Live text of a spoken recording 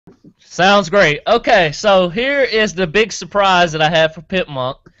Sounds great. Okay, so here is the big surprise that I have for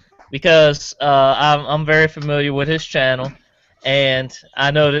Pipmunk, because I'm very familiar with his channel, and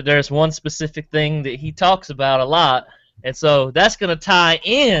I know that there's one specific thing that he talks about a lot, and so that's going to tie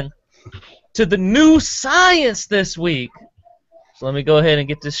in to the new science this week. So let me go ahead and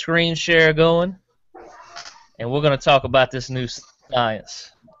get this screen share going, and we're going to talk about this new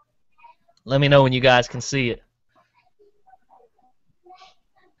science. Let me know when you guys can see it.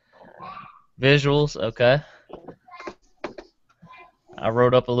 Visuals, okay. I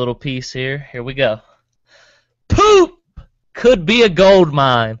wrote up a little piece here. Here we go. Poop could be a gold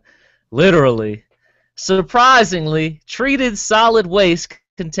mine, literally. Surprisingly, treated solid waste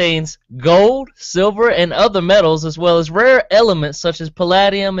contains gold, silver, and other metals, as well as rare elements such as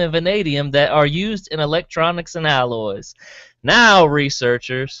palladium and vanadium that are used in electronics and alloys. Now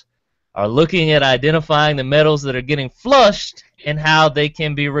researchers are looking at identifying the metals that are getting flushed and how they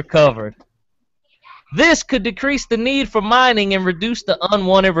can be recovered. This could decrease the need for mining and reduce the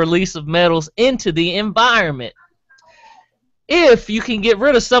unwanted release of metals into the environment. If you can get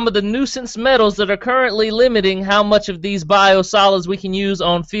rid of some of the nuisance metals that are currently limiting how much of these biosolids we can use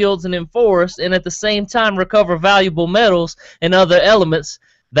on fields and in forests, and at the same time recover valuable metals and other elements,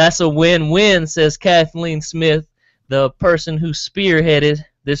 that's a win-win, says Kathleen Smith, the person who spearheaded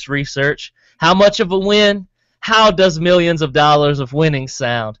this research. How much of a win? How does millions of dollars of winning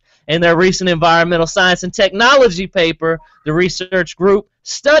sound? In their recent environmental science and technology paper, the research group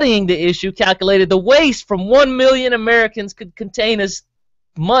studying the issue calculated the waste from 1 million Americans could contain as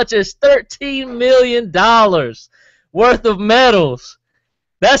much as $13 million worth of metals.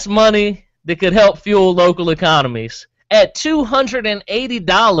 That's money that could help fuel local economies. At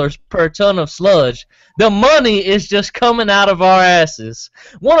 $280 per ton of sludge, the money is just coming out of our asses.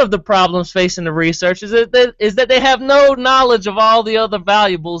 One of the problems facing the research is that they have no knowledge of all the other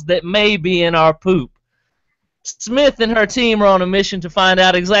valuables that may be in our poop. Smith and her team are on a mission to find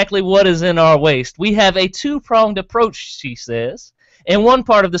out exactly what is in our waste. We have a two-pronged approach, she says. In one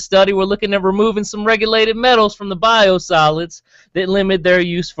part of the study, we're looking at removing some regulated metals from the biosolids that limit their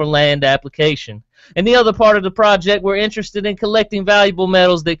use for land application. In the other part of the project, we're interested in collecting valuable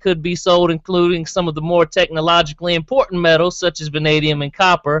metals that could be sold, including some of the more technologically important metals, such as vanadium and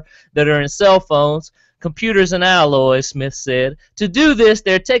copper, that are in cell phones, computers, and alloys, Smith said. To do this,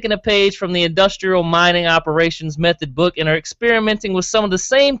 they're taking a page from the Industrial Mining Operations Method book and are experimenting with some of the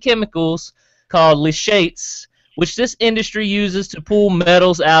same chemicals called leachates, which this industry uses to pull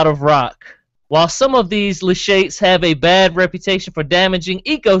metals out of rock. While some of these leachates have a bad reputation for damaging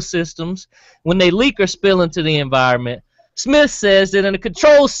ecosystems when they leak or spill into the environment, Smith says that in a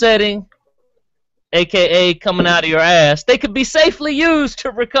control setting, aka coming out of your ass, they could be safely used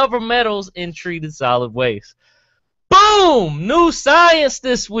to recover metals in treated solid waste. Boom! New science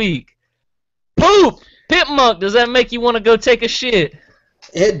this week. Poop! Pipmunk, does that make you want to go take a shit?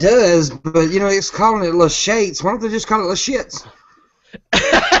 It does, but you know, it's calling it leachates. Why don't they just call it leachits?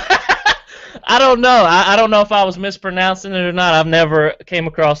 I don't know. I don't know if I was mispronouncing it or not. I've never came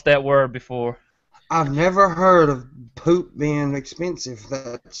across that word before. I've never heard of poop being expensive.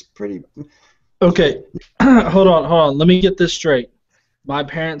 That's pretty... Okay, hold on. Let me get this straight. My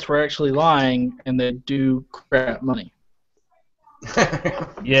parents were actually lying, and they do crap money.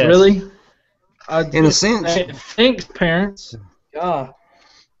 Yes. Really? In a sense. Thanks, parents. God.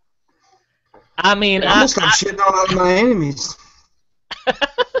 I mean, I must stop shitting on all my enemies.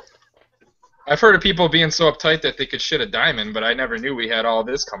 I've heard of people being so uptight that they could shit a diamond, but I never knew we had all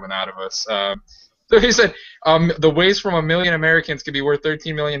this coming out of us. So he said the waste from 1 million Americans could be worth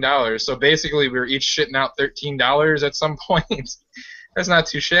 $13 million. So basically, we were each shitting out $13 at some point. That's not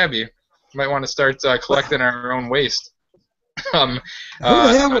too shabby. Might want to start collecting our own waste. Who the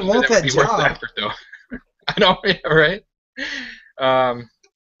hell would want that worth job? the effort, though. I know, yeah, right?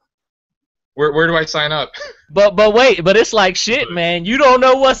 Where do I sign up? But wait, but it's like shit, man. You don't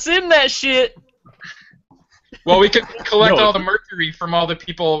know what's in that shit. Well, we could collect all the mercury from all the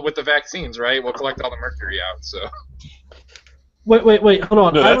people with the vaccines, right? We'll collect all the mercury out. So. Wait, hold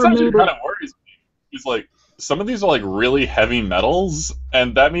on. No, that's actually kind of worries me. It's like some of these are like really heavy metals,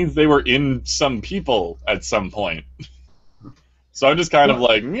 and that means they were in some people at some point. So I'm just kind of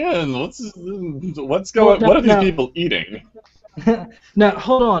like, man, what's going? What are these people eating? Now,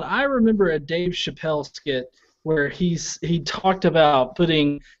 hold on. I remember a Dave Chappelle skit where he talked about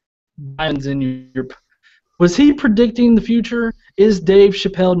putting diamonds in your. Was he predicting the future? Is Dave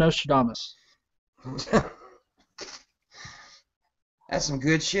Chappelle Nostradamus? That's some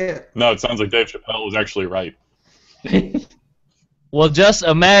good shit. No, it sounds like Dave Chappelle was actually right. Well, just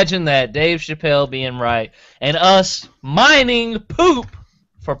imagine that, Dave Chappelle being right, and us mining poop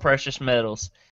for precious metals.